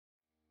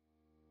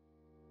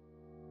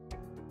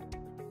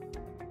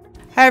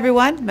Hi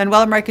everyone,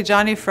 Manuela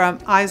Marcheggianni from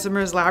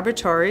Isomers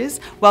Laboratories.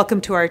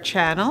 Welcome to our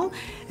channel.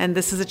 And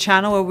this is a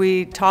channel where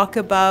we talk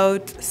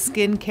about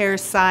skincare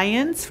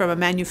science from a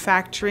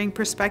manufacturing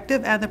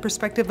perspective and the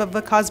perspective of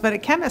a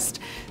cosmetic chemist,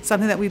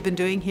 something that we've been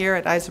doing here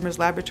at Isomers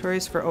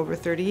Laboratories for over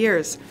 30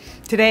 years.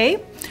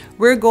 Today,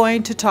 we're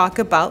going to talk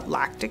about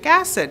lactic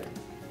acid.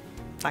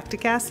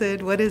 Lactic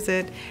acid, what is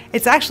it?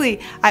 It's actually,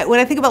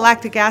 when I think about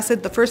lactic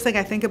acid, the first thing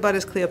I think about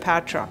is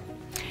Cleopatra.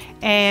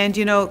 And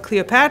you know,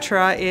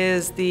 Cleopatra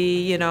is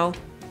the,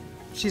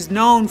 she's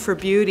known for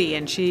beauty,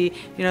 and she,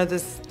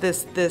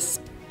 this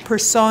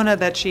persona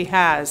that she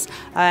has,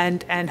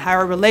 and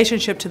her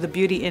relationship to the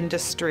beauty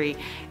industry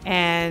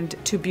and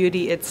to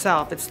beauty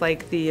itself. It's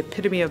like the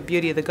epitome of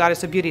beauty, the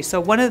goddess of beauty. So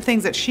one of the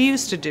things that she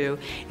used to do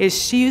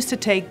is she used to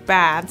take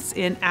baths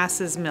in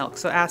ass's milk.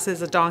 So ass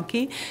is a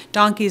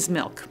donkey's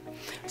milk.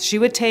 She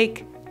would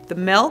take the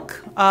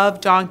milk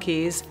of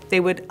donkeys, they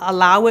would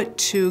allow it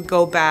to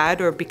go bad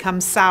or become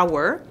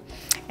sour,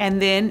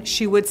 and then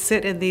she would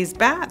sit in these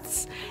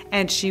baths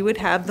and she would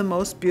have the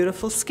most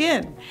beautiful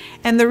skin.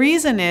 And the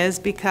reason is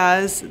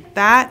because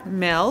that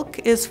milk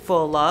is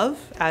full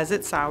of, as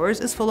it sours,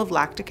 is full of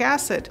lactic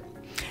acid.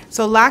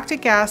 So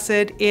lactic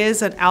acid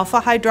is an alpha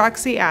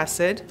hydroxy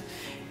acid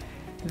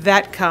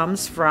that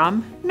comes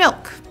from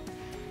milk.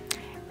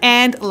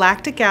 And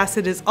lactic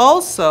acid is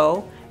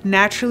also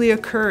naturally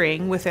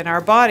occurring within our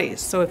bodies.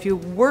 So if you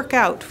work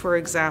out, for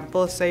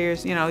example, say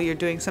you're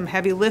doing some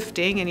heavy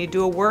lifting and you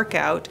do a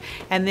workout,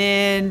 and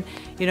then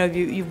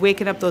you've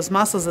waken up those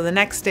muscles and the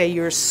next day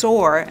you're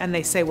sore, and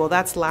they say, well,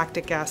 that's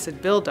lactic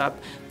acid buildup.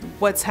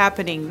 What's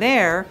happening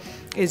there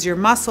is your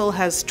muscle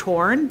has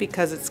torn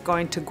because it's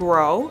going to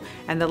grow,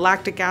 and the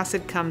lactic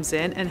acid comes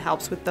in and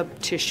helps with the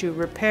tissue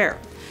repair.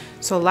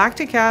 So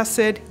lactic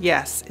acid,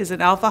 yes, is an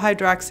alpha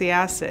hydroxy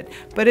acid,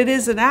 but it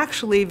is an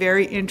actually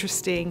very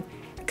interesting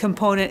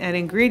component and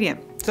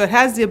ingredient. So it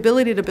has the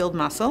ability to build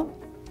muscle,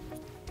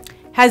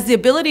 has the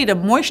ability to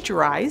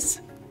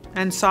moisturize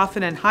and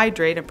soften and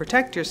hydrate and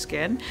protect your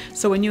skin.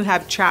 So when you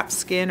have chapped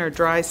skin or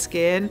dry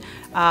skin,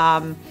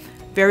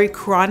 very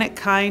chronic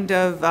kind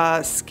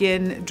of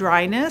skin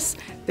dryness,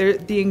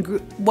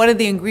 one of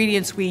the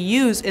ingredients we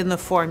use in the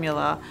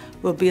formula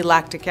will be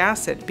lactic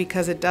acid,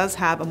 because it does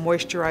have a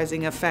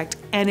moisturizing effect,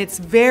 and it's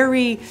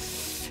very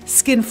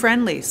skin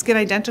friendly, skin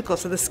identical,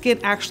 so the skin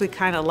actually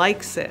kind of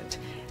likes it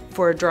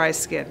for dry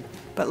skin.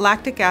 But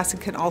lactic acid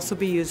can also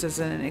be used as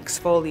an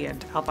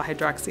exfoliant, alpha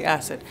hydroxy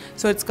acid.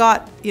 So it's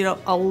got,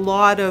 a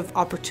lot of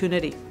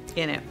opportunity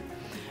in it.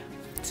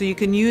 So you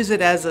can use it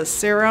as a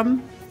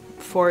serum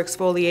for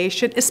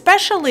exfoliation,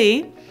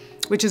 especially,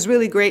 which is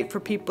really great for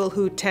people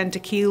who tend to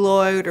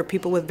keloid, or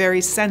people with very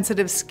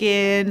sensitive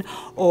skin,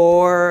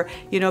 or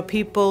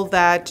people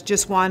that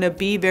just want to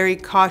be very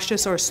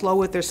cautious or slow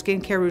with their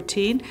skincare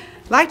routine.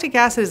 Lactic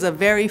acid is a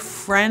very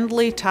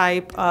friendly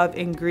type of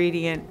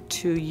ingredient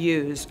to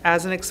use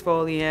as an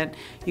exfoliant.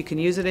 You can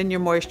use it in your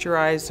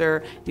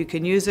moisturizer. You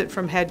can use it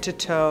from head to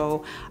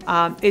toe.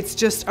 It's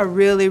just a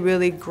really,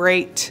 really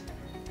great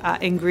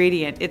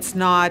ingredient. It's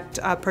not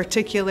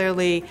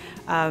particularly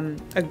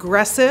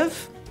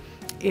aggressive.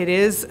 It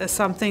is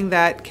something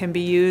that can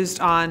be used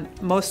on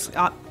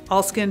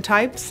all skin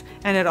types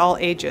and at all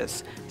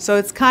ages. So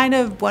it's kind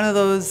of one of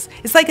those,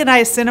 it's like a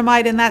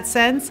niacinamide in that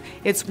sense.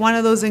 It's one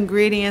of those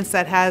ingredients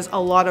that has a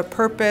lot of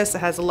purpose, it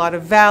has a lot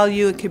of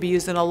value, it can be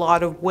used in a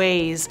lot of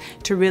ways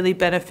to really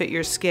benefit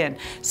your skin.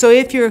 So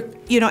if you're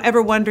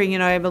ever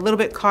wondering, I'm a little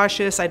bit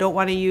cautious, I don't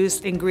want to use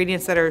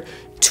ingredients that are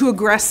too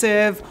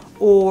aggressive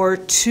or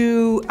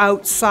too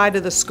outside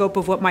of the scope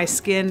of what my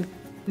skin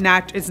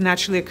is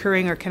naturally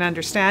occurring or can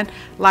understand,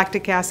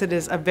 lactic acid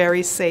is a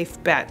very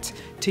safe bet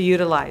to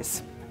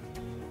utilize.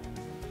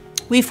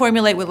 We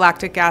formulate with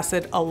lactic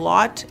acid a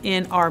lot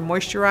in our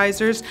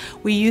moisturizers.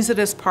 We use it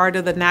as part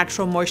of the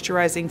natural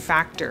moisturizing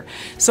factor.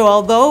 So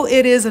although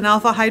it is an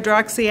alpha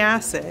hydroxy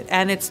acid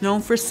and it's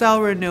known for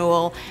cell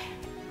renewal,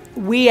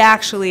 we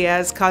actually,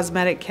 as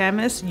cosmetic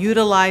chemists,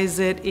 utilize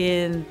it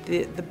in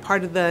the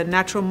part of the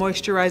natural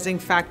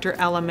moisturizing factor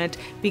element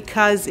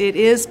because it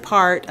is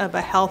part of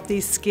a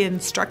healthy skin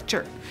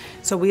structure.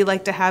 So we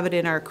like to have it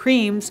in our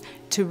creams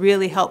to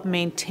really help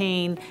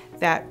maintain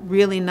that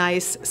really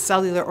nice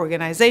cellular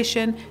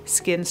organization,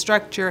 skin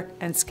structure,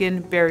 and skin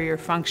barrier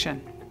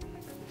function.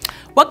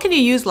 What can you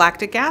use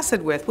lactic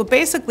acid with? Well,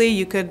 basically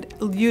you could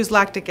use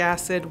lactic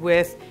acid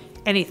with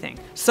anything.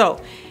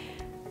 So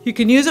you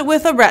can use it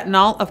with a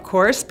retinol, of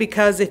course,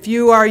 because if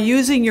you are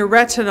using your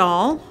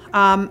retinol,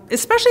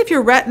 especially if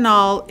your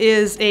retinol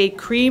is a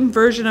cream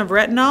version of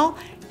retinol,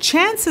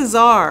 chances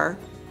are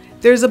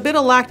there's a bit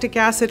of lactic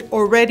acid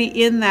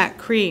already in that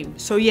cream.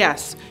 So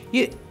yes,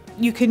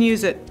 you can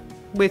use it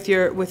with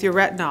your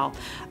retinol.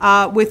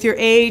 With your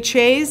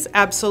AHAs,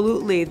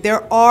 absolutely.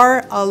 There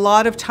are a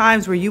lot of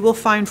times where you will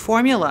find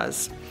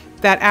formulas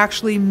that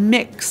actually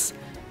mix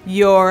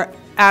your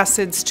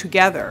acids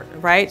together,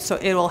 right? So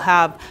it will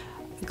have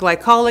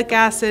glycolic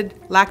acid,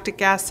 lactic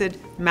acid,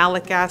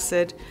 malic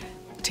acid.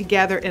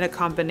 together in a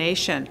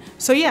combination.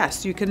 So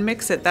yes, you can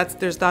mix it.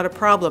 There's not a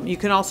problem. You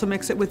can also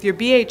mix it with your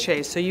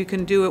BHA. So you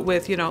can do it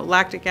with,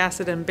 lactic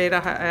acid and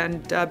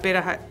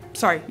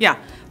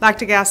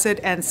lactic acid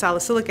and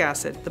salicylic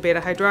acid, the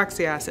beta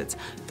hydroxy acids.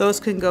 Those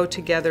can go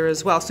together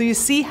as well. So you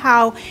see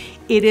how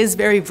it is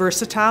very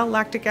versatile,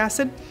 lactic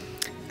acid.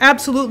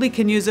 Absolutely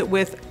can use it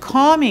with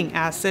calming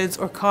acids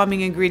or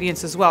calming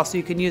ingredients as well. So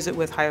you can use it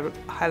with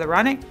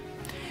hyaluronic.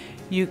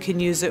 You can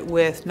use it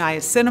with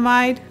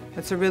niacinamide.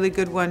 That's a really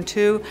good one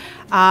too.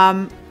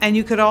 And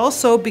you could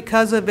also,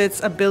 because of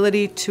its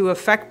ability to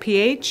affect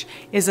pH,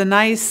 is a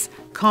nice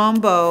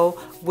combo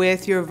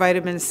with your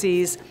vitamin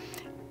C's.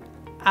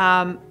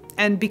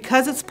 And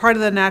because it's part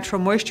of the natural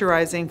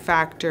moisturizing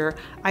factor,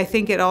 I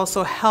think it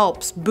also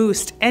helps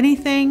boost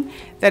anything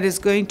that is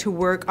going to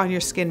work on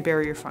your skin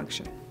barrier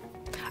function.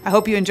 I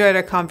hope you enjoyed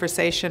our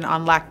conversation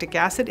on lactic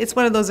acid. It's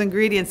one of those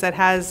ingredients that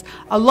has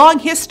a long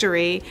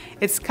history.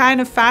 It's kind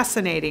of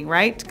fascinating,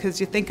 right? Because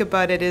you think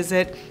about it,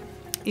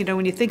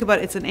 when you think about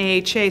it, it's an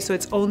AHA, so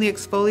it's only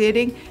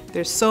exfoliating.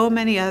 There's so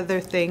many other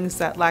things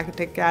that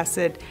lactic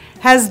acid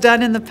has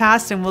done in the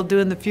past and will do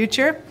in the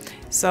future.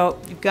 So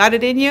you've got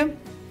it in you.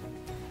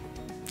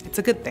 It's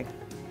a good thing.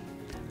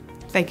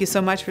 Thank you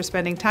so much for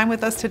spending time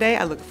with us today.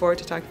 I look forward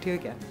to talking to you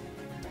again.